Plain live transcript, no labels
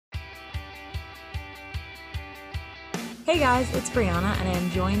Hey guys, it's Brianna, and I am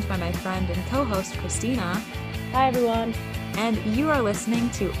joined by my friend and co-host Christina. Hi everyone. And you are listening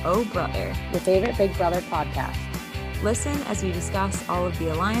to Oh Brother, Your favorite Big Brother podcast. Listen as we discuss all of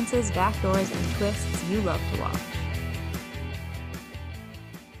the alliances, backdoors, and twists you love to watch.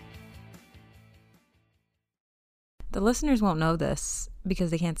 The listeners won't know this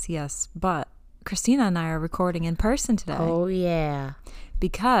because they can't see us, but Christina and I are recording in person today. Oh yeah.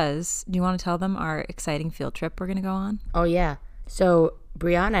 Because, do you want to tell them our exciting field trip we're going to go on? Oh yeah. So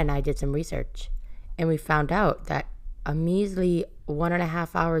Brianna and I did some research and we found out that a measly 1.5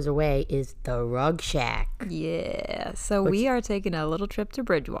 hours away is the Rug Shack. Yeah. So we are taking a little trip to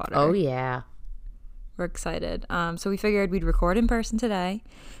Bridgewater. Oh yeah. We're excited. So we figured we'd record in person today,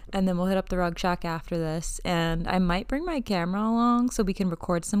 and then we'll hit up the Rug Shack after this. And I might bring my camera along so we can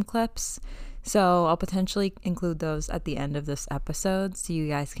record some clips. So I'll potentially include those at the end of this episode so you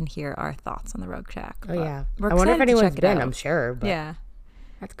guys can hear our thoughts on the Rug Shack. Oh yeah. We're I wonder if excited to anyone's check it been, out. I'm sure. But Yeah.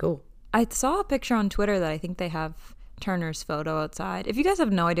 That's cool. I saw a picture on Twitter that I think they have Turner's photo outside. If you guys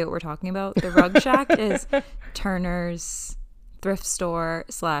have no idea what we're talking about, the Rug Shack is Turner's thrift store /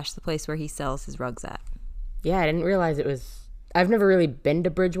 the place where he sells his rugs at. Yeah, I didn't realize it was... I've never really been to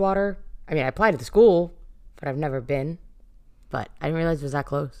Bridgewater. I mean, I applied to the school, but I've never been. But I didn't realize it was that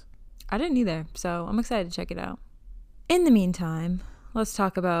close. I didn't either, so I'm excited to check it out. In the meantime, let's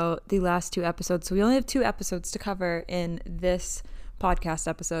talk about the last 2 episodes. So we only have 2 episodes to cover in this podcast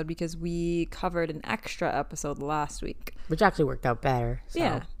episode because we covered an extra episode last week. Which actually worked out better. So.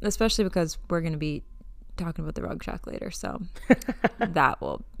 Yeah, especially because we're going to be talking about the Rug Shack later, so that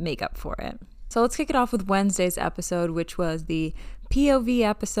will make up for it. So let's kick it off with Wednesday's episode, which was the POV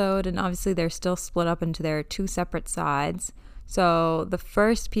episode, and obviously they're still split up into their 2 separate sides. So the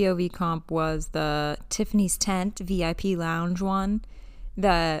first POV comp was the Tiffany's Tent VIP lounge one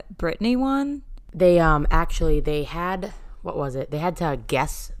that Brittany won. They they had, what was it? They had to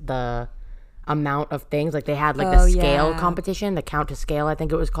guess the amount of things. Like they had like the scale competition, the count to scale, I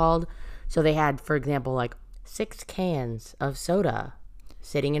think it was called. So they had, for example, like 6 cans of soda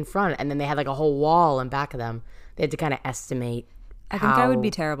sitting in front, and then they had like a whole wall in back of them. They had to kind of estimate. I think I would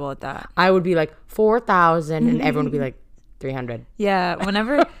be terrible at that. I would be like 4,000 and everyone would be like 300. Yeah,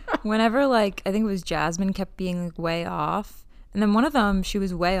 whenever like I think it was Jasmine kept being like way off, and then one of them she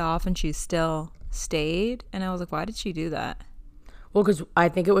was way off and she still stayed, and I was like, why did she do that? Well, because I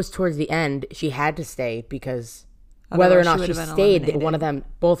think it was towards the end she had to stay because whether or not she stayed, one of them,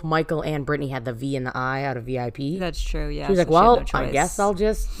 both Michael and Brittany had the V in the eye out of VIP. That's true. Yeah, she was like, well, I guess I'll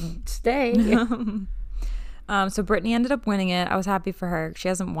just stay. So Brittany ended up winning it. I was happy for her. She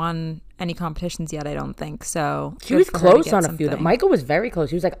hasn't won any competitions yet, I don't think. So she was close on a few. Michael was very close.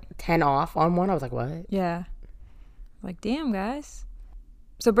 He was like 10 off on one. I was like, what? Yeah. Like, damn, guys.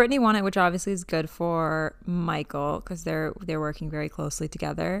 So Brittany won it, which obviously is good for Michael because they're working very closely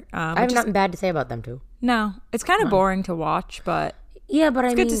together. I have nothing bad to say about them, too. No. It's kind of boring to watch, but yeah, but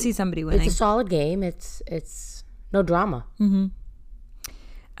it's good to see somebody winning. It's a solid game. It's no drama. Mm-hmm.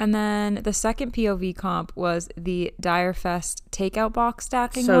 And then the second POV comp was the Dyer Fest takeout box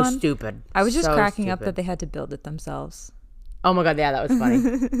stacking one. So stupid. I was just cracking up that they had to build it themselves. Oh my God, yeah, that was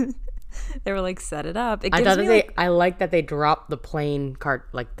funny. They were like, set it up. I like that they dropped the plain cart,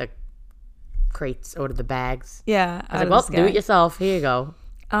 like the crates out of the bags. Yeah. I was like, well, do it yourself. Here you go.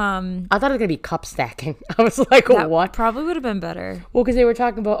 I thought it was going to be cup stacking. I was like, what? Probably would have been better. Well, because they were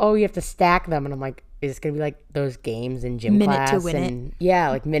talking about, you have to stack them. And I'm like, is it going to be like those games in gym class? Minute to win it. Yeah,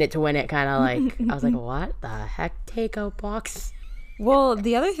 like minute to win it, kind of like. I was like, what the heck? Takeout box? Well,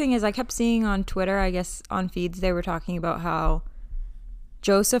 the other thing is I kept seeing on Twitter, I guess on feeds, they were talking about how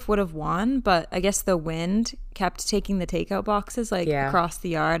Joseph would have won, but I guess the wind kept taking the takeout boxes like across the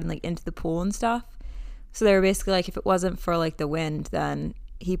yard and like into the pool and stuff. So they were basically like, if it wasn't for like the wind, then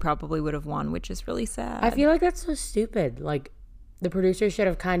he probably would have won, which is really sad. I feel like that's so stupid. Like, the producers should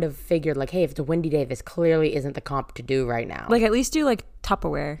have kind of figured, like, hey, if it's a windy day, this clearly isn't the comp to do right now. Like, at least do, like,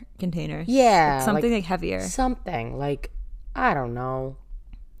 Tupperware containers. Yeah. Like, something, like, heavier. Something. Like, I don't know.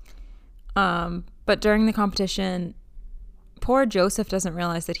 But during the competition, poor Joseph doesn't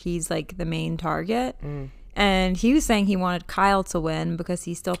realize that he's, like, the main target. And he was saying he wanted Kyle to win because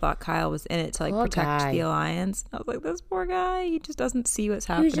he still thought Kyle was in it to like protect the alliance. I was like, this poor guy, he just doesn't see what's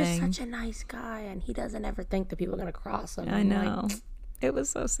happening. He's just such a nice guy, and he doesn't ever think that people are gonna cross him. I know. Like, it was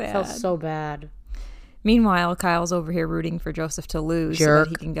so sad. Felt so bad. Meanwhile, Kyle's over here rooting for Joseph to lose so that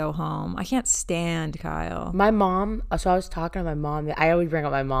he can go home. I can't stand Kyle. My mom. So I was talking to my mom. I always bring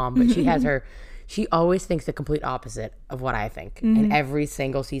up my mom, but she has her. She always thinks the complete opposite of what I think. In every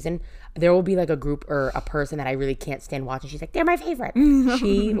single season, there will be like a group or a person that I really can't stand watching. She's like, they're my favorite.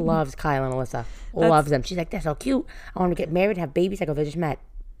 She loves Kyle and Alyssa. Loves them. She's like, they're so cute. I want to get married and have babies. I go, they just met.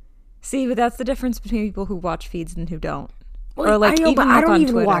 See, but that's the difference between people who watch feeds and who don't. Well, or like, I know, but I don't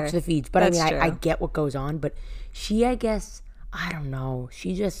even Twitter. watch the feeds. But That's I mean, true. I get what goes on. But she, I guess, I don't know.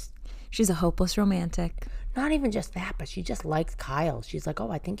 She's a hopeless romantic. Not even just that, but she just likes Kyle. She's like, oh,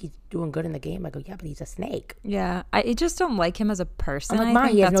 I think he's doing good in the game. I go, yeah, but he's a snake. Yeah, I just don't like him as a person. I'm like, Ma,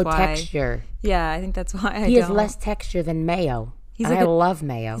 he has no texture. Yeah, I think that's why He has less texture than mayo. I love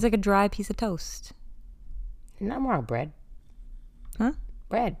mayo. He's like a dry piece of toast. Nothing wrong with bread. Huh?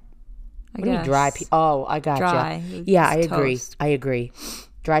 Bread. I What do you mean dry? Oh, I gotcha. Dry. Yeah, I It's agree. toast. I agree.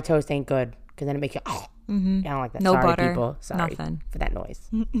 Dry toast ain't good because then it makes you. Oh, I don't like that. No Sorry, butter, people. Sorry nothing. for that noise.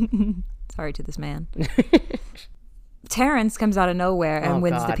 Sorry to this man. Terrence comes out of nowhere and Oh,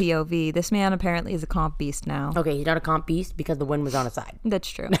 wins God. the POV. This man apparently is a comp beast now. Okay, he's not a comp beast because the win was on his side. That's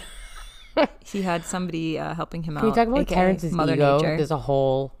true. He had somebody helping him out. Can we talk about aka Terrence's Mother ego? Nature. There's a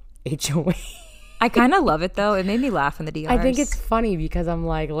whole HOA. I kind of love it though. It made me laugh in the DRs. I think it's funny because I'm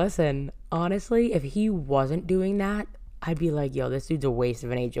like, listen, honestly, if he wasn't doing that, I'd be like, yo, this dude's a waste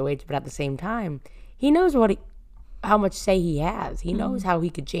of an HOH. But at the same time, he knows how much say he has. He knows how he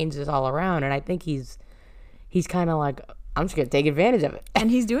could change this all around. And I think he's kind of like, I'm just going to take advantage of it. and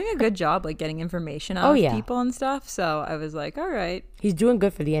he's doing a good job like getting information out of yeah. people and stuff. So I was like, all right. He's doing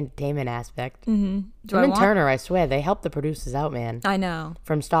good for the entertainment aspect. Do Him I and want? Turner, I swear, they help the producers out, man. I know.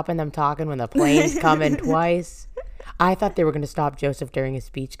 From stopping them talking when the plane's coming twice. I thought they were going to stop Joseph during his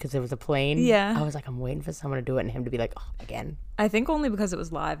speech because it was a plane. Yeah. I was like, I'm waiting for someone to do it and him to be like, oh, again. I think only because it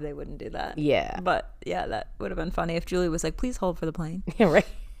was live they wouldn't do that. Yeah. But yeah, that would have been funny if Julie was like, please hold for the plane. Yeah, right.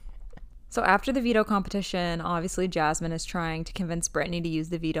 So after the veto competition, obviously Jasmine is trying to convince Brittany to use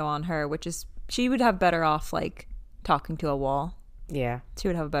the veto on her, which is, she would have better off like talking to a wall. Yeah. She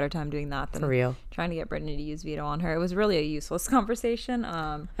would have a better time doing that than For real. trying to get Brittany to use veto on her. It was really a useless conversation.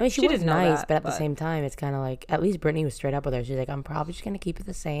 I mean, she was didn't know nice, that, but at the same time, it's kind of like, at least Brittany was straight up with her. She's like, I'm probably just going to keep it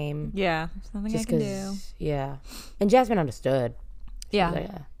the same. Yeah, there's nothing Just I can do. because, yeah. And Jasmine understood. She Yeah. was like,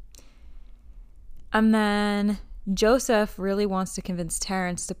 yeah. And then Joseph really wants to convince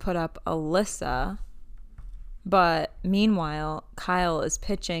Terrence to put up Alyssa. But meanwhile, Kyle is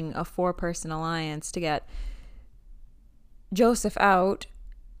pitching a 4-person alliance to get Joseph out.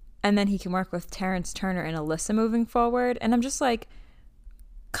 And then he can work with Terrence, Turner, and Alyssa moving forward. And I'm just like,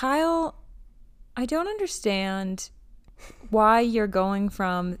 Kyle, I don't understand why you're going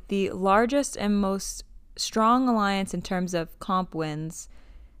from the largest and most strong alliance in terms of comp wins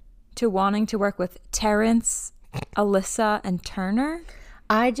to wanting to work with Terrence, Alyssa, and Turner.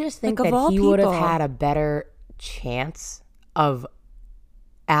 I just think Like, of all that he would have people. had a better chance of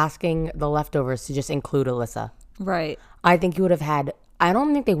asking the leftovers to just include Alyssa. Right. I think he would have had. I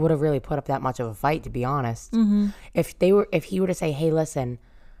don't think they would have really put up that much of a fight, to be honest. Mm-hmm. If he were to say, "Hey, listen,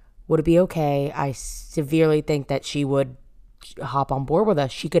 would it be okay? I severely think that she would hop on board with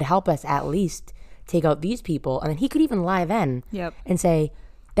us. She could help us at least take out these people," and then he could even lie then Yep. and say,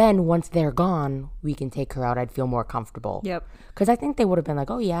 "Then once they're gone, we can take her out. I'd feel more comfortable." Yep. Because I think they would have been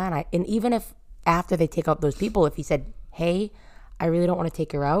like, "Oh yeah," and even if after they take out those people, if he said, "Hey, I really don't want to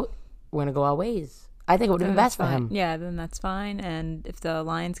take her out. We're gonna go our ways," I think it would have been That's best for fine. him. Yeah, then that's fine. And if the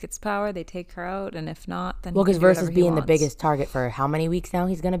alliance gets power, they take her out. And if not, then Well, he because can do versus whatever he being the wants. biggest target for how many weeks now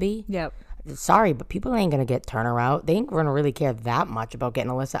he's gonna be. Yep. Sorry, but people ain't gonna get Turner out. They ain't gonna really care that much about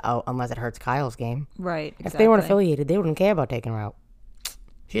getting Alyssa out unless it hurts Kyle's game. Right. If they weren't exactly. affiliated, they wouldn't care about taking her out.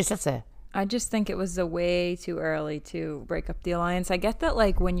 She just sits there. I just think it was a way too early to break up the alliance. I get that,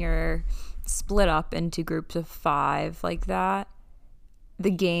 like, when you're split up into groups of 5 like that,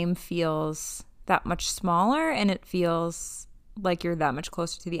 the game feels that much smaller and it feels like you're that much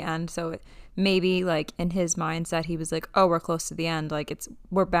closer to the end. So maybe, like, in his mindset, he was like, oh, we're close to the end. Like,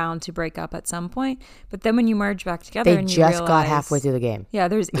 we're bound to break up at some point. But then when you merge back together They and you just realize, got halfway through the game. yeah,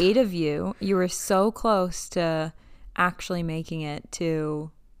 there's 8 of you. You were so close to actually making it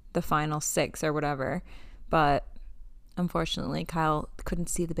to the final 6 or whatever. But unfortunately, Kyle couldn't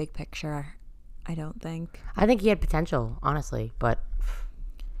see the big picture, I don't think. I think he had potential, honestly, but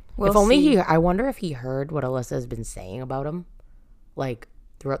We'll if only see. I wonder if he heard what Alyssa has been saying about him, like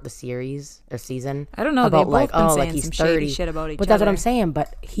throughout the series or season. I don't know. About They've both been saying he's some shady shit about each But that's what other. I'm saying.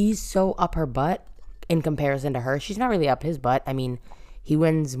 But he's so up her butt in comparison to her. She's not really up his butt. I mean, he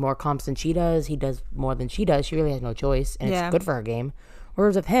wins more comps than she does. He does more than she does. She really has no choice, and Yeah. it's good for her game.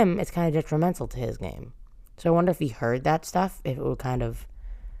 Whereas with him, it's kind of detrimental to his game. So I wonder if he heard that stuff, if it would kind of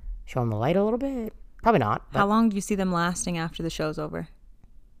show him the light a little bit. Probably not. But How long do you see them lasting after the show's over?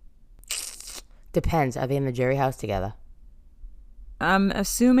 Depends. Are they in the jury house together? I'm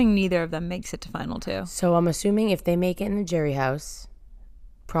assuming neither of them makes it to final two. So I'm assuming if they make it in the jury house,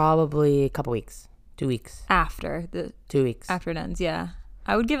 probably a couple weeks. 2 weeks. After 2 weeks. After it ends, yeah.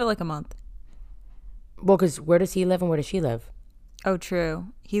 I would give it like a month. Well, because where does he live and where does she live? Oh, true.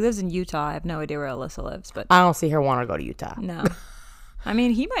 He lives in Utah. I have no idea where Alyssa lives, but I don't see her want to go to Utah. no. I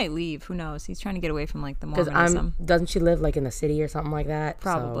mean, he might leave. Who knows? He's trying to get away from like the Mormonism. Doesn't she live like in the city or something like that?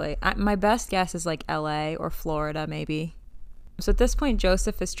 Probably. My best guess is like LA or Florida, maybe. So at this point,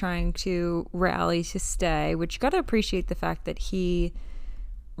 Joseph is trying to rally to stay, which you got to appreciate the fact that he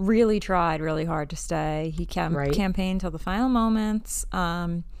really tried really hard to stay. He campaigned till the final moments.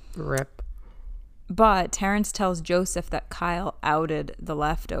 Rip. But Terrence tells Joseph that Kyle outed the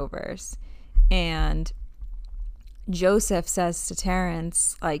leftovers. And Joseph says to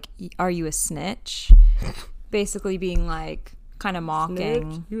Terrence, like, are you a snitch? Basically being like, kind of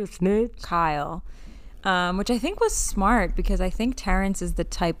mocking Snitch? You a snitch? Kyle. Which I think was smart because I think Terrence is the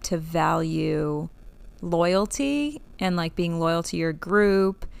type to value loyalty and like being loyal to your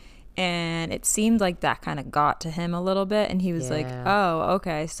group. And it seemed like that kind of got to him a little bit. And he was like, oh,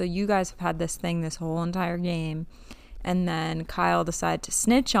 okay. So you guys have had this thing this whole entire game. And then Kyle decided to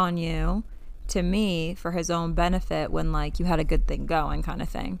snitch on you to me for his own benefit when like you had a good thing going kind of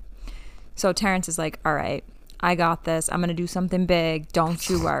thing. So Terrence is like, all right, I got this. I'm going to do something big. Don't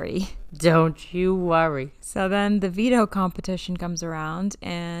you worry. Don't you worry. So then the veto competition comes around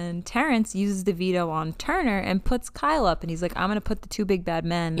and Terrence uses the veto on Turner and puts Kyle up. And he's like, I'm going to put the two big bad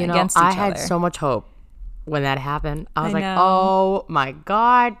men against each other. I had so much hope when that happened. I was like, oh my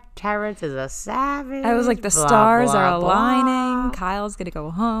God, Terrence is a savage. I was like, the stars are aligning. Kyle's going to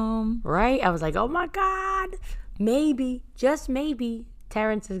go home. Right? I was like, oh my God. Maybe, just maybe,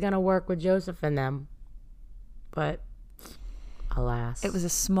 Terrence is going to work with Joseph and them. But alas, it was a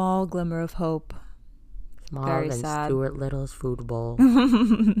small glimmer of hope. Smaller Very than sad. Stuart Little's food bowl.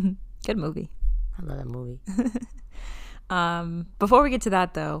 Good movie. I love that movie. Before we get to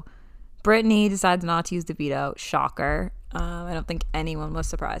that, though, Brittany decides not to use the veto. Shocker. I don't think anyone was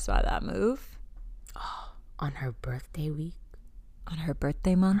surprised by that move. Oh, on her birthday week? On her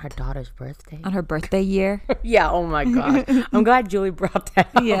birthday month? Her daughter's birthday? On her birthday year? Yeah, oh my God. I'm glad Julie brought that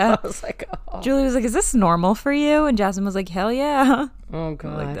up. Yeah. I was like, oh. Julie was like, is this normal for you? And Jasmine was like, hell yeah. Oh,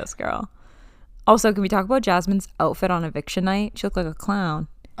 God. Like this girl. Also, can we talk about Jasmine's outfit on eviction night? She looked like a clown.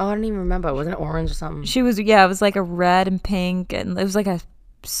 Oh, I didn't even remember. Wasn't it orange or something? She was, yeah, it was like a red and pink, and it was like a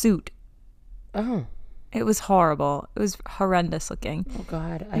suit. Oh. It was horrible. It was horrendous looking. Oh,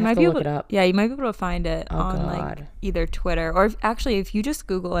 God. I have to look it up. Yeah, you might be able to find it on God. like either Twitter or actually if you just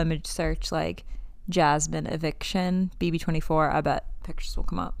Google image search like Jasmine eviction BB24, I bet pictures will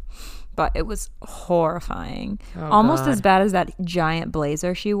come up. But it was horrifying. Oh, almost God. as bad as that giant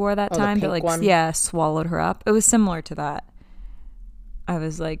blazer she wore that time the that pink like one? yeah, swallowed her up. It was similar to that. I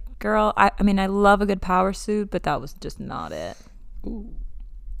was like, girl, I mean I love a good power suit, but that was just not it. Ooh.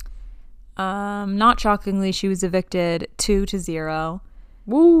 Not shockingly, she was evicted 2-0.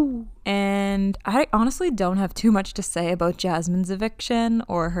 Woo. And I honestly don't have too much to say about Jasmine's eviction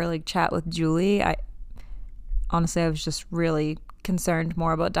or her like chat with Julie. I was just really concerned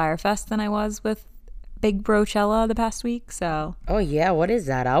more about Direfest than I was with Big Brochella the past week. So Oh, yeah. What is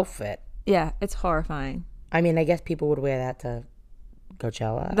that outfit? yeah, it's horrifying. I mean, I guess people would wear that to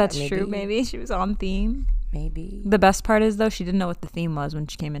Coachella. That's true. Maybe she was on theme. Maybe. The best part is though, she didn't know what the theme was when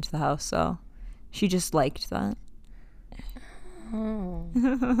she came into the house, so she just liked that. Oh.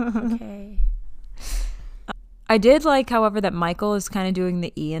 Okay. I did like, however, that Michael is kind of doing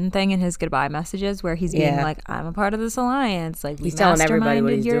the Ian thing in his goodbye messages where he's being like, I'm a part of this alliance. Like, He's telling everybody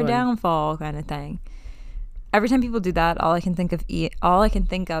what he's your doing. downfall kind of thing. Every time people do that, all I can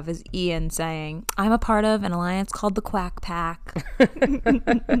think of is Ian saying, I'm a part of an alliance called the Quack Pack.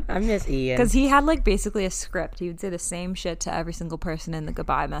 I miss Ian. Because he had like basically a script. He would say the same shit to every single person in the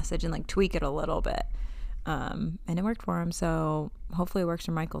goodbye message and like tweak it a little bit. And it worked for him. So hopefully it works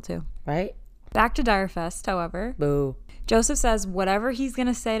for Michael too. Right? Back to Direfest, however. Boo. Joseph says whatever he's going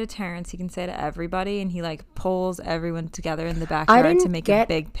to say to Terrence, he can say to everybody. And he like pulls everyone together in the backyard to make a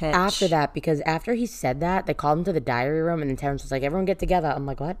big pitch. After that, because after he said that, they called him to the diary room and then Terrence was like, everyone get together. I'm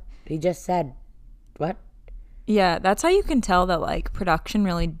like, what? He just said, what? Yeah, that's how you can tell that like production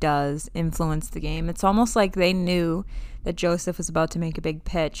really does influence the game. It's almost like they knew that Joseph was about to make a big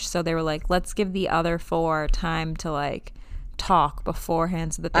pitch. So they were like, let's give the other four time to like talk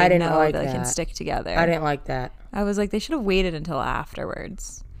beforehand so that they know that they can stick together. I didn't like that. I was like, they should have waited until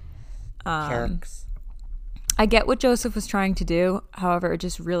afterwards. Jerks. I get what Joseph was trying to do. However, it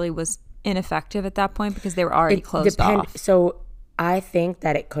just really was ineffective at that point because they were already closed off. So I think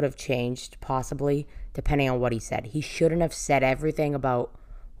that it could have changed, possibly, depending on what he said. He shouldn't have said everything about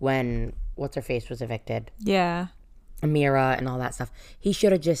when what's-her-face was evicted. Yeah. Amira and all that stuff. He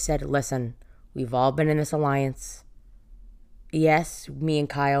should have just said, listen, we've all been in this alliance. Yes, me and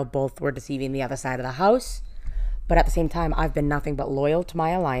Kyle both were deceiving the other side of the house. But at the same time, I've been nothing but loyal to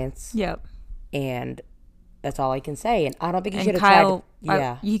my alliance. Yep. And that's all I can say. And I don't think he should have Kyle, tried to,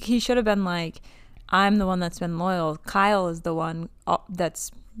 yeah. He should have been like, I'm the one that's been loyal. Kyle is the one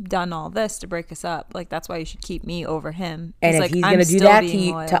that's done all this to break us up. Like, that's why you should keep me over him. And if he's going to do that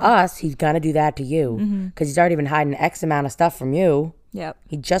to us, he's going to do that to you. Because he's already been hiding X amount of stuff from you. Yep.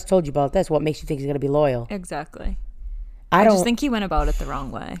 He just told you about this. What makes you think he's going to be loyal? Exactly. I just think he went about it the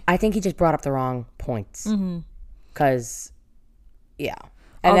wrong way. I think he just brought up the wrong points. Because, yeah.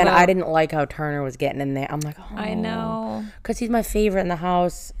 And then I didn't like how Turner was getting in there. I'm like, oh. I know. Because he's my favorite in the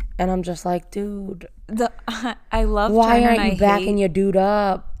house. And I'm just like, dude. I love why Turner. Why aren't you backing your dude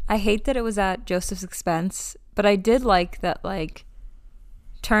up? I hate that it was at Joseph's expense. But I did like that, like,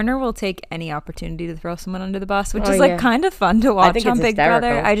 Turner will take any opportunity to throw someone under the bus, which is like kind of fun to watch on Big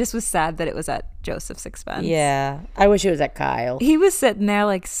Brother. I just was sad that it was at Joseph's expense. Yeah, I wish it was at Kyle. He was sitting there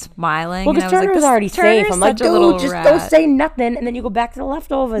like smiling. Well, because Turner was already safe. I'm like, dude, just don't say nothing, and then you go back to the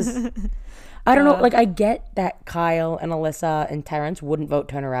leftovers. I don't know. Like, I get that Kyle and Alyssa and Terrence wouldn't vote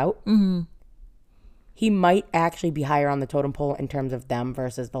Turner out. He might actually be higher on the totem pole in terms of them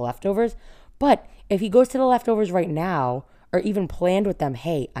versus the leftovers. But if he goes to the leftovers right now, or even planned with them,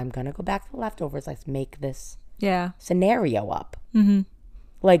 hey, I'm going to go back to the leftovers. Let's make this scenario up.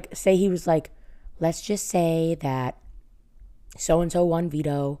 Like, say he was like, let's just say that so-and-so won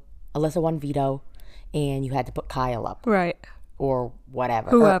veto, Alyssa won veto, and you had to put Kyle up. Right. Or whatever.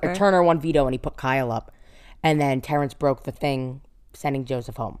 Whoever. Or Turner won veto and he put Kyle up. And then Terrence broke the thing, sending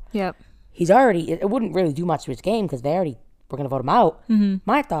Joseph home. Yep. He's already, it wouldn't really do much to his game because they already were going to vote him out.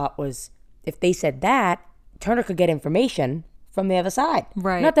 My thought was, if they said that, Turner could get information from the other side.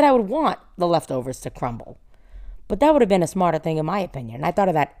 Right. Not that I would want the leftovers to crumble. But that would have been a smarter thing in my opinion. I thought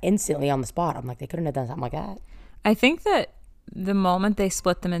of that instantly on the spot. I'm like, they couldn't have done something like that. I think that the moment they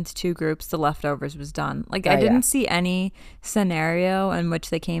split them into two groups, the leftovers was done. Like, I didn't see any scenario in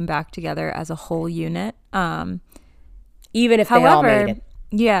which they came back together as a whole unit. Even if they all made it.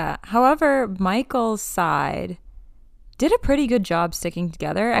 Yeah. However, Michael's side did a pretty good job sticking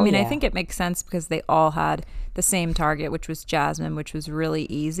together. I mean, I think it makes sense because they all had the same target, which was Jasmine, which was really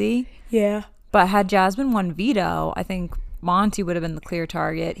easy. Yeah. But had Jasmine won veto, I think Monty would have been the clear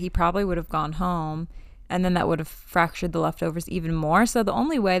target. He probably would have gone home, and then that would have fractured the leftovers even more. So the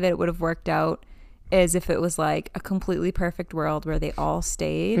only way that it would have worked out is if it was like a completely perfect world where they all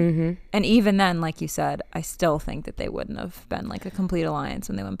stayed. And even then, like you said, I still think that they wouldn't have been like a complete alliance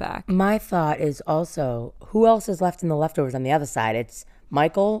when they went back. My thought is also, who else is left in the leftovers on the other side? It's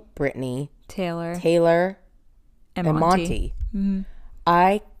Michael, Brittany, Taylor, and Monty.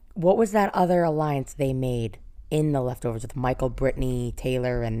 What was that other alliance they made in the leftovers with Michael, Brittany,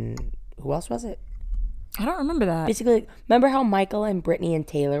 Taylor, and who else was it? I don't remember that. Basically, remember how Michael and Brittany and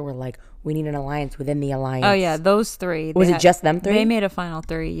Taylor were like, we need an alliance within the alliance? Oh, yeah, those three. Was it just them three? They made a final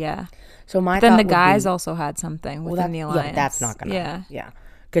three, yeah. So my then the guys also had something within the alliance. Yeah, that's not going to Yeah.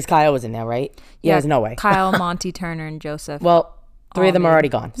 Because Kyle was in there, right? Yeah, there's no way. Kyle, Monty, Turner, and Joseph. Well, three of them are already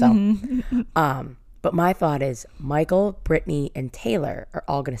gone, so. But my thought is Michael, Brittany, and Taylor are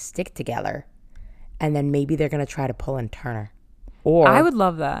all going to stick together, and then maybe they're going to try to pull in Turner. Or I would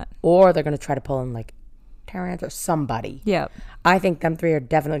love that. Or they're going to try to pull in, like, Terrence or somebody. Yeah. I think them three are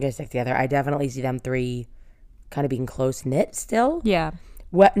definitely going to stick together. I definitely see them three kind of being close-knit still. Yeah.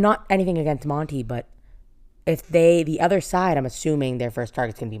 Not anything against Monty, but if the other side, I'm assuming their first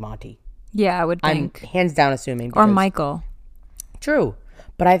target's going to be Monty. Yeah, I would think. I'm hands down assuming. Or Michael. True.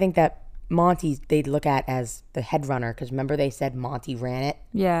 But I think that Monty, they'd look at as the head runner, because remember they said Monty ran it?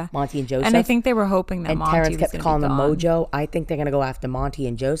 Yeah. Monty and Joseph. And I think they were hoping that Monty was going to be Terrence kept calling them Mojo. I think they're going to go after Monty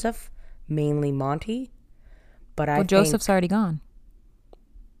and Joseph, mainly Monty. But I think Joseph's already gone.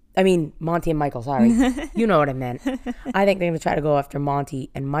 I mean, Monty and Michael, sorry. You know what I meant. I think they're going to try to go after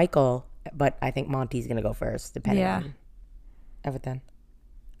Monty and Michael, but I think Monty's going to go first, depending on everything.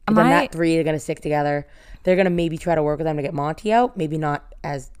 But then that three are going to stick together. They're going to maybe try to work with them to get Monty out, maybe not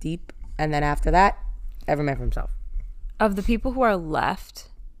as deep. And then after that, every man for himself. Of the people who are left,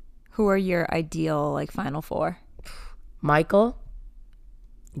 who are your ideal, like, final four? Michael,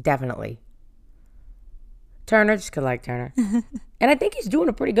 definitely. Turner, just could like Turner. And I think he's doing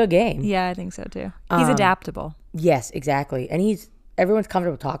a pretty good game. Yeah, I think so too. He's adaptable. Yes, exactly. And everyone's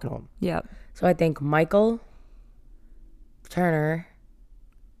comfortable talking to him. Yep. So I think Michael, Turner.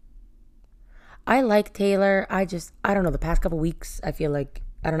 I like Taylor. I don't know. The past couple weeks, I feel like,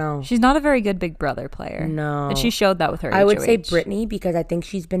 I don't know. She's not a very good Big Brother player. No. And she showed that with her I would HOH. say Brittany, because I think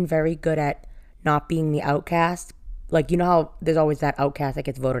she's been very good at not being the outcast. Like, you know how there's always that outcast that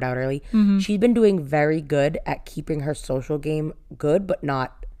gets voted out early? Mm-hmm. She's been doing very good at keeping her social game good, but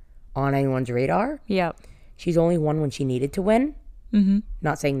not on anyone's radar. Yep. She's only won when she needed to win. Mm-hmm.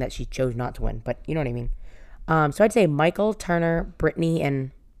 Not saying that she chose not to win, but you know what I mean. So I'd say Michael, Turner, Brittany,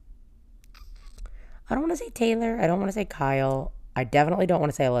 and I don't want to say Taylor. I don't want to say Kyle. I definitely don't want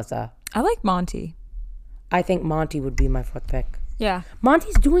to say Alyssa. I like Monty. I think Monty would be my fourth pick. Yeah.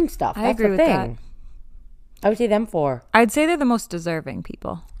 Monty's doing stuff. I That's agree the with thing. that. I would say them four. I'd say they're the most deserving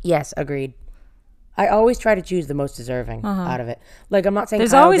people. Yes, agreed. I always try to choose the most deserving out of it. Like, I'm not saying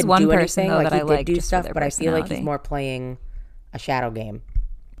There's Kyle always didn't one do person, anything. though, Like, that he I did like do just for stuff, their but I feel like he's personality. more playing a shadow game.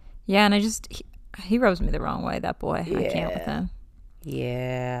 Yeah, and he rubs me the wrong way, that boy. I can't with him.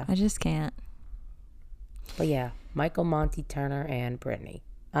 Yeah. I just can't. But yeah, Michael, Monty, Turner, and Brittany.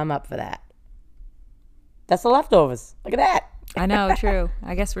 I'm up for that. That's the leftovers. Look at that. I know, true.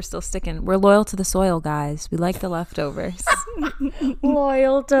 I guess we're still sticking. We're loyal to the soil, guys. We like the leftovers.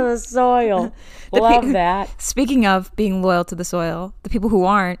 Loyal to the soil. Love that. Speaking of being loyal to the soil, the people who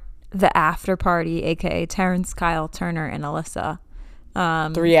aren't, the after party, aka Terrence, Kyle, Turner, and Alyssa.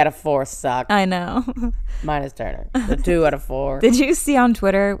 3 out of 4 suck. I know. Minus Turner. The 2 out of 4. Did you see on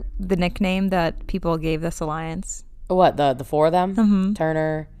Twitter the nickname that people gave this alliance? What, the 4 of them? Mm-hmm.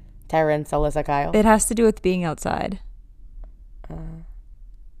 Turner, Terrence, Alyssa, Kyle? It has to do with being outside.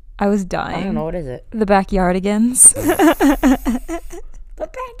 I was dying. I don't know. What is it? The Backyardigans. The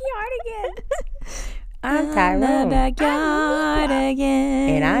Backyardigans. I'm Tyrone. The Backyardigans.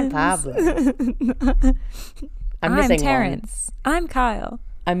 And I'm Pablo. I'm missing Terrence. I'm Kyle.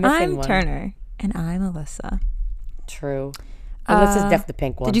 I'm missing one. Turner. And I'm Alyssa. True. Alyssa's def the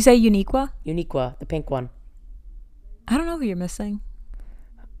pink one. Did you say Uniqua? Uniqua, the pink one. I don't know who you're missing.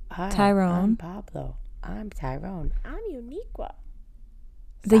 Hi, Tyrone. I'm Pablo. I'm Tyrone. I'm Uniqua.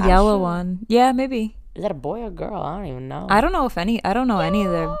 The Sasha. yellow one. Yeah, maybe. Is that a boy or girl? I don't even know. I don't know any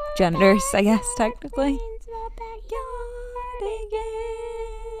of their genders, I guess, technically. Do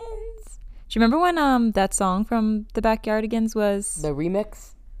you remember when that song from the Backyardigans was... The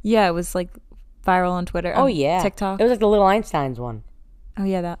remix? Yeah, it was like viral on Twitter. Oh, yeah. TikTok. It was like the Little Einsteins one. Oh,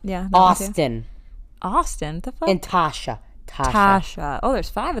 yeah, that one too. Austin. Austin? What the fuck? And Tasha. Tasha. Oh, there's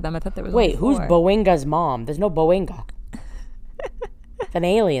 5 of them. I thought there was Wait, only who's 4. Boinga's mom? There's no Boinga. It's an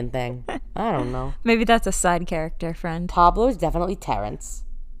alien thing. I don't know. Maybe that's a side character friend. Pablo's definitely Terrence.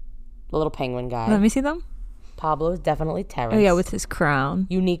 The little penguin guy. Let me see them. Pablo's definitely Terrence. Oh, yeah, with his crown.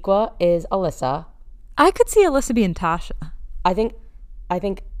 Uniqua is Alyssa. I could see Alyssa being Tasha. I think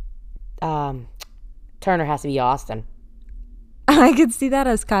Turner has to be Austin. I could see that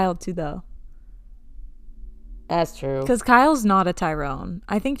as Kyle, too, though. That's true. Because Kyle's not a Tyrone.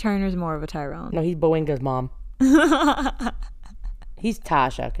 I think Turner's more of a Tyrone. No, he's Boinga's mom. He's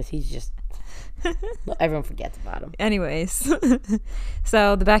Tasha because he's just... Everyone forgets about him. Anyways,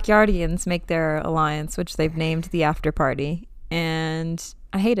 so the Backyardigans make their alliance, which they've named the After Party, and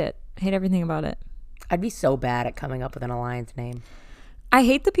I hate it. I hate everything about it. I'd be so bad at coming up with an alliance name. I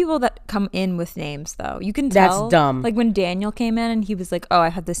hate the people that come in with names, though. You can tell. That's dumb. Like when Daniel came in and he was like, "Oh, I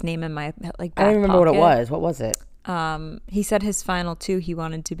had this name in my like back I don't remember what it pocket." was. What was it? He said his final 2 he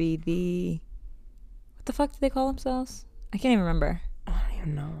wanted to be the... What the fuck did they call themselves? I can't even remember. I don't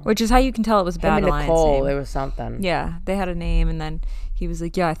even know. Which is how you can tell it was a Him bad and alliance Nicole, name. it was something. Yeah, they had a name, and then he was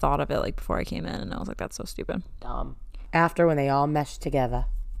like, "Yeah, I thought of it like before I came in," and I was like, "That's so stupid." Dumb. After when they all meshed together.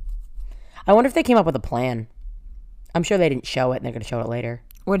 I wonder if they came up with a plan. I'm sure they didn't show it, and they're going to show it later.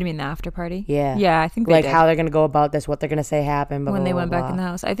 What do you mean, the after party? Yeah. Yeah, I think they Like did. how they're going to go about this, what they're going to say happened. Blah, When blah, they blah, went blah. back in the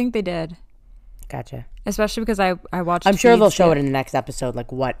house. I think they did. Gotcha. Especially because I watched... I'm sure they'll feeds show the- it in the next episode,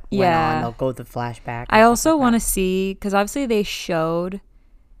 like what went Yeah. on. They'll go to the flashback. I also want to see... Because obviously they showed...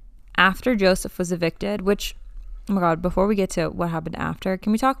 After Joseph was evicted, which... Oh my God, before we get to what happened after,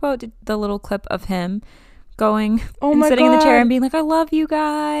 can we talk about the little clip of him going Oh and my sitting in the chair God. and being like, "I love you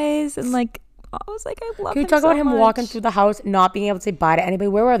guys," and like... I was like, I love Can you him talk so about him much. walking through the house, not being able to say bye to anybody?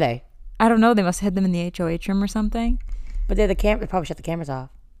 Where were they? I don't know. They must have hid them in the HOH room or something. But they probably shut the cameras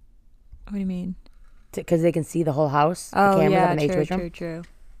off. What do you mean? Because they can see the whole house. Oh, the cameras yeah, up in the true, HOH room. true.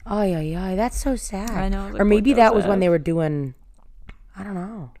 Oh, yeah. That's so sad. I know, like, Or maybe poor that was when Joseph. they were doing... I don't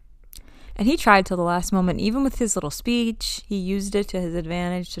know. And he tried till the last moment. Even with his little speech, he used it to his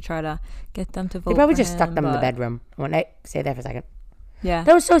advantage to try to get them to vote They probably for just him, stuck them in the but- bedroom. When I stay there for a second. Yeah.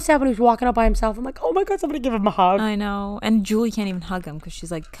 That was so sad when he was walking up by himself. I'm like, oh my God, somebody give him a hug. I know. And Julie can't even hug him because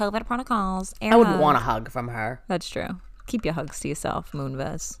she's like, COVID protocols. I wouldn't want a hug from her. That's true. Keep your hugs to yourself,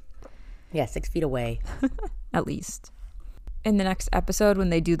 Moonves. Yeah, 6 feet away. At least. In the next episode, when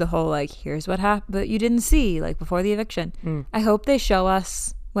they do the whole, like, here's what happened, but you didn't see, like, before the eviction. I hope they show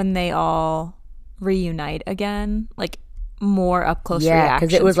us when they all reunite again, like, more up close reactions. Yeah,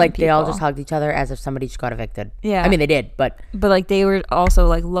 because it was like they all just hugged each other as if somebody just got evicted. Yeah. I mean, they did, but like, they were also,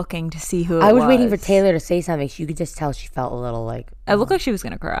 like, looking to see who it was. I was waiting for Taylor to say something. You could just tell she felt a little, like... It looked like she was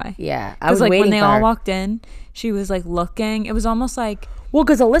going to cry. Yeah. I was like, waiting when they all walked in, she was, like, looking. It was almost like... Well,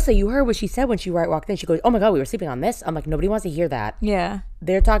 because Alyssa, you heard what she said when she walked in. She goes, oh, my God, we were sleeping on this? I'm like, nobody wants to hear that. Yeah.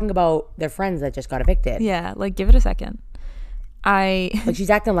 They're talking about their friends that just got evicted. Yeah, like, give it a second. Like, she's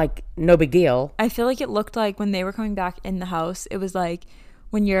acting like no big deal. I feel like it looked like when they were coming back in the house, it was like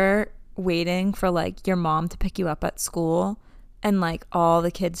when you're waiting for, like, your mom to pick you up at school and, like, all the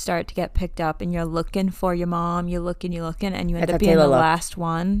kids start to get picked up and you're looking for your mom, you're looking, and you end up being the last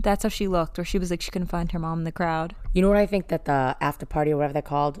one. That's how she looked, where she was like, she couldn't find her mom in the crowd. You know what I think that the after party or whatever they're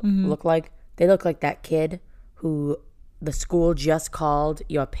called look like? They look like that kid who the school just called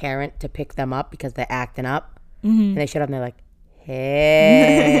your parent to pick them up because they're acting up. And they shut up and they're like,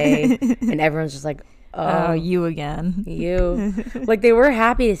 hey. And everyone's just like, oh, you again. You. Like, they were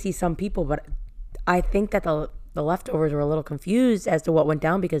happy to see some people, but I think that the leftovers were a little confused as to what went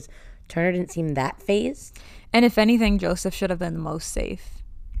down because Turner didn't seem that fazed. And if anything, Joseph should have been the most safe.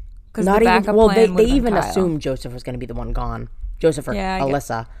 Because the backup plan they even assumed Joseph was going to be the one gone. Joseph or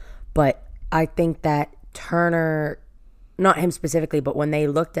Alyssa. But I think that Turner, not him specifically, but when they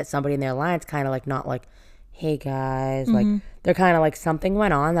looked at somebody in their lines, kind of like, not like, hey guys, like, they're kind of like, something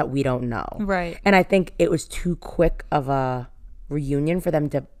went on that we don't know. Right. And I think it was too quick of a reunion for them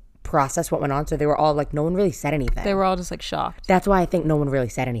to process what went on, so they were all like, no one really said anything. They were all just like shocked. That's why I think no one really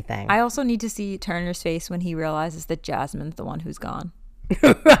said anything. I also need to see Turner's face when he realizes that Jasmine's the one who's gone.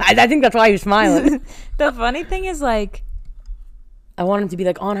 I think that's why he was smiling. The funny thing is, like, I want him to be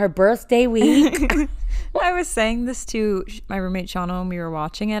like, on her birthday week. I was saying this to my roommate Shauna when we were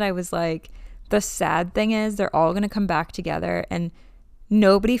watching it. I was like, the sad thing is they're all going to come back together and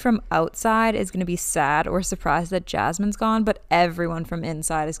nobody from outside is going to be sad or surprised that Jasmine's gone, but everyone from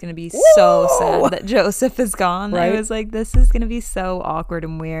inside is going to be so sad that Joseph is gone. Right? I was like, this is going to be so awkward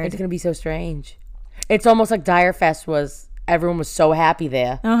and weird. It's going to be so strange. It's almost like Dyer Fest was, everyone was so happy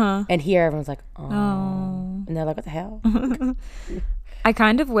there. And here everyone's like, oh. And they're like, what the hell? I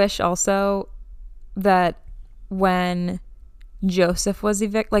kind of wish also that when Joseph was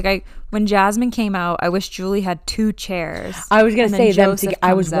evicted, like, when Jasmine came out, I wish Julie had 2 chairs. I was gonna say them.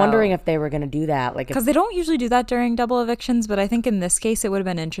 I was wondering if they were gonna do that, like, because they don't usually do that during double evictions. But I think in this case, it would have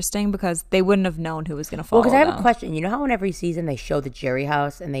been interesting because they wouldn't have known who was gonna follow. Well, because I have a question. You know how in every season they show the jury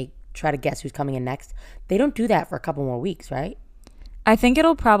house and they try to guess who's coming in next? They don't do that for a couple more weeks, right? I think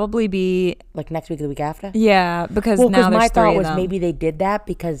it'll probably be like next week or the week after. Yeah, because now there's my 3 thought of was them. Maybe they did that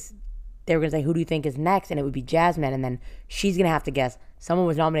because they were going to say, who do you think is next? And it would be Jasmine. And then she's going to have to guess, someone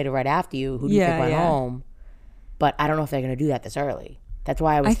was nominated right after you. Who do you think went home? But I don't know if they're going to do that this early. That's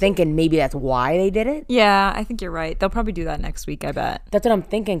why I was thinking maybe that's why they did it. Yeah, I think you're right. They'll probably do that next week, I bet. That's what I'm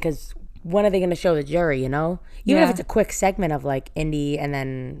thinking, because when are they going to show the jury, you know? Even if it's a quick segment of, like, Indy and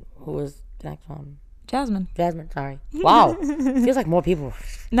then who was the next one? Jasmine, sorry. Wow. Feels like more people.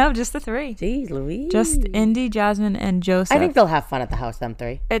 No, just the 3. Jeez Louise. Just Indy, Jasmine, and Joseph. I think they'll have fun at the house, them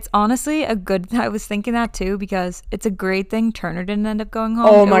 3. It's honestly a good... I was thinking that too, because it's a great thing Turner didn't end up going home.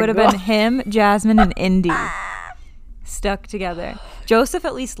 Oh, my God. It would have been him, Jasmine, and Indy stuck together. Joseph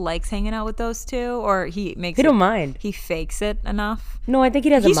at least likes hanging out with those 2, or he don't mind. He fakes it enough. No, I think he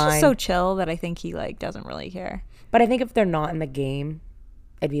doesn't mind. He's just so chill that I think he, like, doesn't really care. But I think if they're not in the game,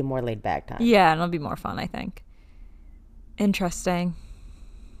 it'd be a more laid back time. Yeah, it'll be more fun, I think. Interesting.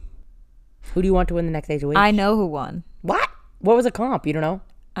 Who do you want to win the next Days of Week? I know who won. What? What was the comp? You don't know?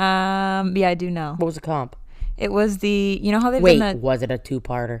 Yeah, I do know. What was the comp? It was you know how they've done was it a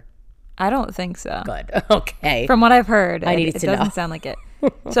 2-parter? I don't think so. Good. Okay. From what I've heard, it doesn't sound like it.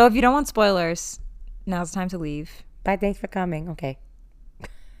 So if you don't want spoilers, now's the time to leave. Bye, thanks for coming. Okay,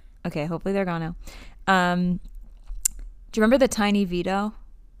 hopefully they're gone now. Do you remember the Tiny Veto?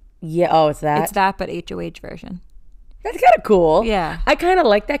 Yeah, it's that? It's that, but HOH version. That's kind of cool. Yeah. I kind of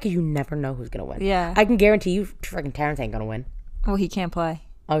like that because you never know who's going to win. Yeah. I can guarantee you freaking Terrence ain't going to win. Well, he can't play.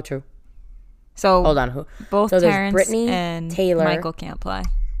 Oh, true. So hold on. Both Terrence Brittany, and Taylor, Michael can't play.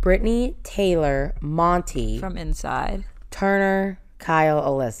 Brittany, Taylor, Monty. From inside. Turner, Kyle,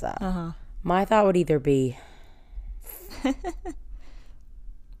 Alyssa. My thought would either be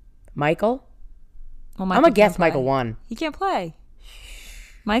Michael. Well, I'm going to guess Michael won. He can't play.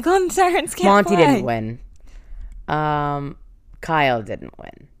 Michael and Terrence can't Monty play. Didn't win. Kyle didn't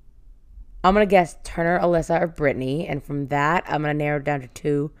win. I'm going to guess Turner, Alyssa, or Brittany. And from that, I'm going to narrow it down to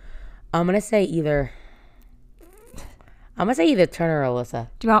 2. I'm gonna say either Turner or Alyssa.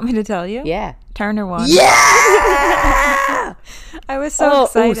 Do you want me to tell you? Yeah. Turner won. Yeah! I was so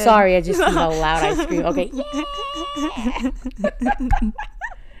excited. Oh, sorry. I just see how loud I scream. Okay. Yeah!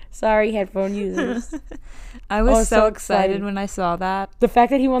 Sorry, headphone users. I was so excited when I saw that. The fact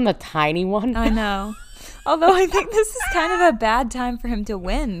that he won the tiny one. I know. Although I think this is kind of a bad time for him to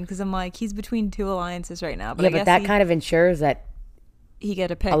win because I'm like, he's between two alliances right now. But yeah, I guess but that kind of ensures that he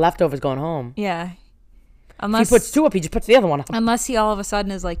get a pick. A leftover's going home. Yeah. Unless if he puts two up, he just puts the other one up. Unless he all of a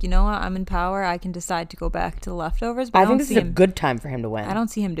sudden is like, you know what, I'm in power, I can decide to go back to the leftovers. But I think this is a good time for him to win. I don't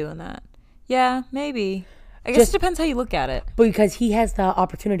see him doing that. Yeah, maybe. I guess it depends how you look at it. Because he has the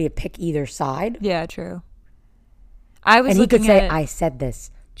opportunity to pick either side. Yeah, true. And he could say, I said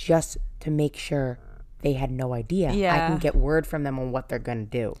this just to make sure they had no idea. Yeah. I can get word from them on what they're going to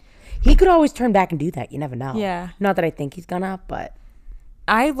do. He could always turn back and do that. You never know. Yeah. Not that I think he's going to, but...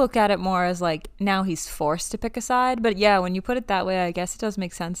 I look at it more as like now he's forced to pick a side. But yeah, when you put it that way, I guess it does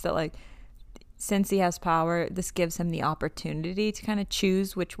make sense that like since he has power, this gives him the opportunity to kind of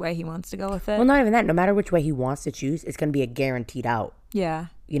choose which way he wants to go with it. Well, not even that. No matter which way he wants to choose, it's going to be a guaranteed out. Yeah.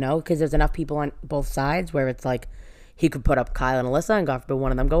 You know, because there's enough people on both sides where it's like he could put up Kyle and Alyssa and God forbid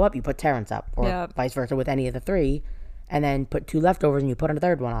one of them go up, you put Terrence up. Or vice versa with any of the three. And then put two leftovers and you put a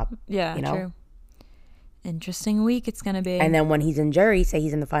third one up. Yeah, you know? True. Interesting week it's going to be. And then when he's in jury, say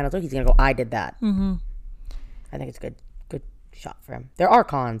he's in the final two, he's going to go, I did that. Mm-hmm. I think it's a good shot for him. There are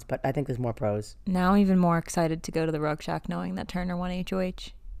cons, but I think there's more pros. Now I'm even more excited to go to the Rug Shack knowing that Turner won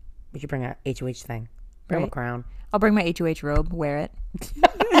HOH. We should bring a HOH thing. Bring him a crown. I'll bring my HOH robe, wear it.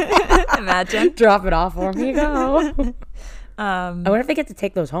 Imagine. Drop it off for him. Here you go. I wonder if they get to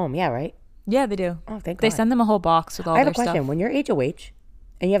take those home. Yeah, right? Yeah, they do. Oh, thank God. They send them a whole box with all their stuff. I have a question. When you're HOH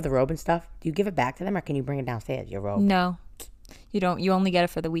and you have the robe and stuff, do you give it back to them or can you bring it downstairs, your robe? No. You don't. You only get it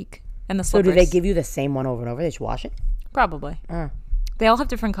for the week. And the slippers. So do they give you the same one over and over? They just wash it? Probably. They all have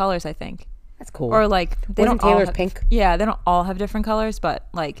different colors, I think. That's cool. Or like they Wasn't don't Taylor's all have, pink? Yeah, they don't all have different colors, but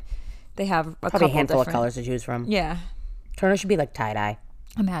like they have probably a handful of colors to choose from. Yeah. Turner should be like tie-dye.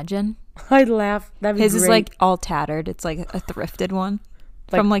 Imagine. I'd laugh. That'd be His great. is like all tattered. It's like a thrifted one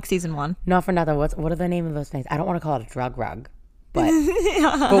from like season 1. Not for nothing. What are the name of those things? I don't want to call it a drug rug. But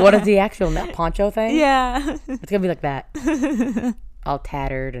but what is the actual poncho thing? Yeah. It's going to be like that. All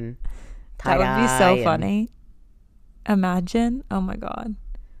tattered and tie-dye. That would be so funny. Imagine. Oh my God.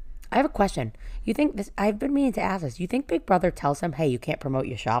 I have a question. You think this? I've been meaning to ask this. You think Big Brother tells him, hey, you can't promote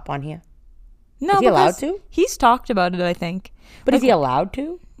your shop on here? No, is he allowed to? He's talked about it, I think. But is he allowed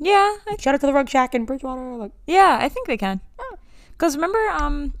to? Yeah. Shout out to the Rug Shack in Bridgewater. Like, yeah, I think they can. Because remember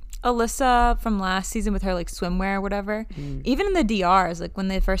Alyssa from last season with her like swimwear or whatever? Even in the DRs, like when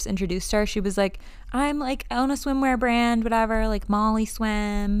they first introduced her, she was like, I'm like own a swimwear brand, whatever, like Molly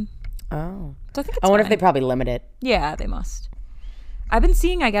Swim. Oh. So I think it's I wonder fine. if they probably limit it. Yeah, they must. I've been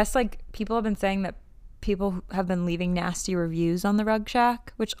seeing, I guess, like people have been saying that people have been leaving nasty reviews on the Rug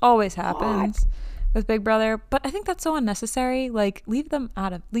Shack, which always happens with Big Brother. But I think that's so unnecessary. Like, leave their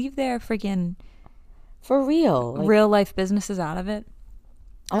freaking for real, like, real life businesses out of it.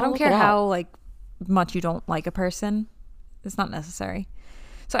 I don't care how like much you don't like a person. It's not necessary.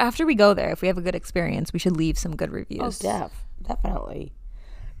 So after we go there, if we have a good experience, we should leave some good reviews. Oh, definitely.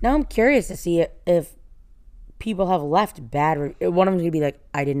 Now I'm curious to see if people have left bad. One of them's gonna be like,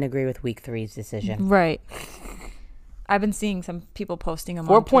 I didn't agree with week 3's decision. Right. I've been seeing some people posting them.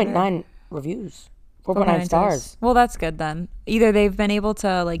 4.9 reviews. 4.9 stars. Well, that's good then. Either they've been able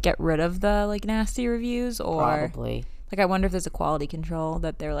to like get rid of the like nasty reviews, or probably. Like I wonder if there's a quality control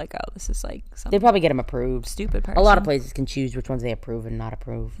that they're like, oh, this is like some. They probably get them approved. Stupid person. A lot of places can choose which ones they approve and not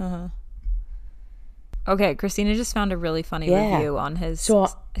approve. Okay, Christina just found a really funny review on his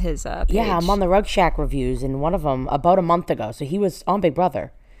page. Yeah, I'm on the Rug Shack reviews, and one of them about a month ago. So he was on Big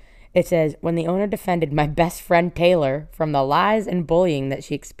Brother. It says, when the owner defended my best friend Taylor from the lies and bullying that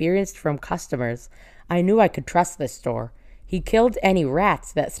she experienced from customers, I knew I could trust this store. He killed any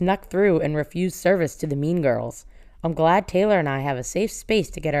rats that snuck through and refused service to the mean girls. I'm glad Taylor and I have a safe space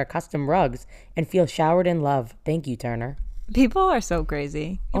to get our custom rugs and feel showered in love. Thank you, Turner. People are so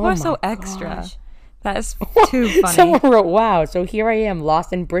crazy. People are so extra. Gosh. That is too funny. Someone wrote, wow, so here I am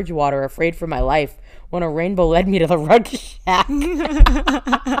lost in Bridgewater, afraid for my life, when a rainbow led me to the Rug Shack.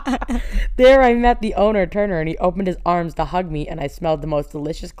 There I met the owner, Turner, and he opened his arms to hug me, and I smelled the most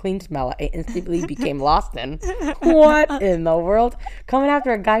delicious clean smell I instantly became lost in. What in the world? Coming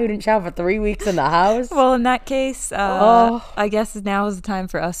after a guy who didn't shower for 3 weeks in the house? Well, in that case, I guess now is the time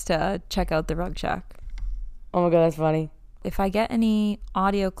for us to check out the Rug Shack. Oh my God, that's funny. If I get any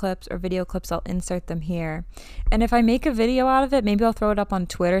audio clips or video clips, I'll insert them here. And if I make a video out of it, maybe I'll throw it up on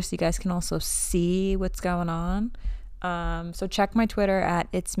Twitter so you guys can also see what's going on. So check my Twitter at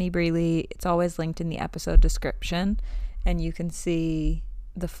It's Me Breely. It's always linked in the episode description, and you can see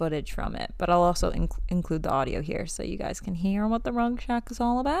the footage from it. But I'll also include the audio here so you guys can hear what the Rug Shack is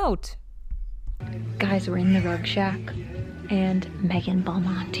all about. Guys, we're in the Rug Shack, and Megan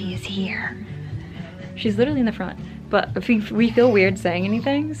Belmonte is here. She's literally in the front, but we feel weird saying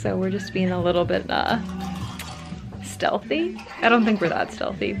anything, so we're just being a little bit stealthy. I don't think we're that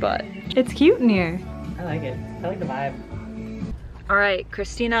stealthy, but it's cute in here. I like it. I like the vibe. All right,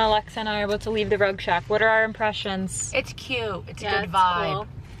 Christina, Alexa, and I are about to leave the Rug Shack. What are our impressions? It's cute. It's a good vibe. Cool.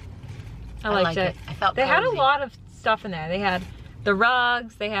 I liked it. I felt they cozy. had a lot of stuff in there. They had the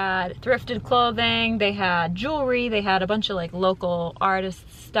rugs, they had thrifted clothing, they had jewelry, they had a bunch of like local artist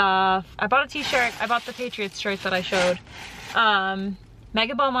stuff. I bought a t-shirt. I bought the Patriots shirt that I showed.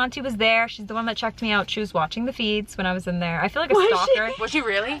 Megan Belmonte was there. She's the one that checked me out. She was watching the feeds when I was in there. I feel like a stalker. Was she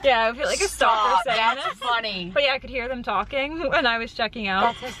really? Yeah, I feel like a stalker saying That's this. funny. But yeah, I could hear them talking when I was checking out.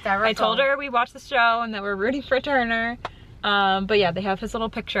 That's hysterical. I told her we watched the show and that we're rooting for Turner. But yeah, they have his little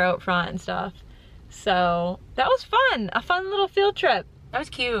picture out front and stuff. So that was fun. A fun little field trip. That was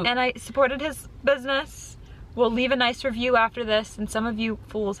cute. And I supported his business. We'll leave a nice review after this. And some of you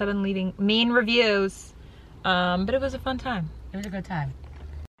fools have been leaving mean reviews. But it was a fun time. It was a good time.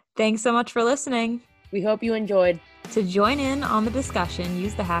 Thanks so much for listening. We hope you enjoyed. To join in on the discussion,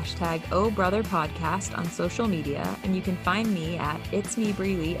 use the hashtag #OhBrotherPodcast on social media, and you can find me at It's Me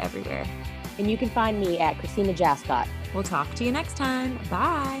Breely everywhere. And you can find me at Christina Jascott. We'll talk to you next time.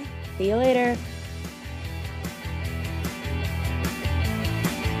 Bye. See you later.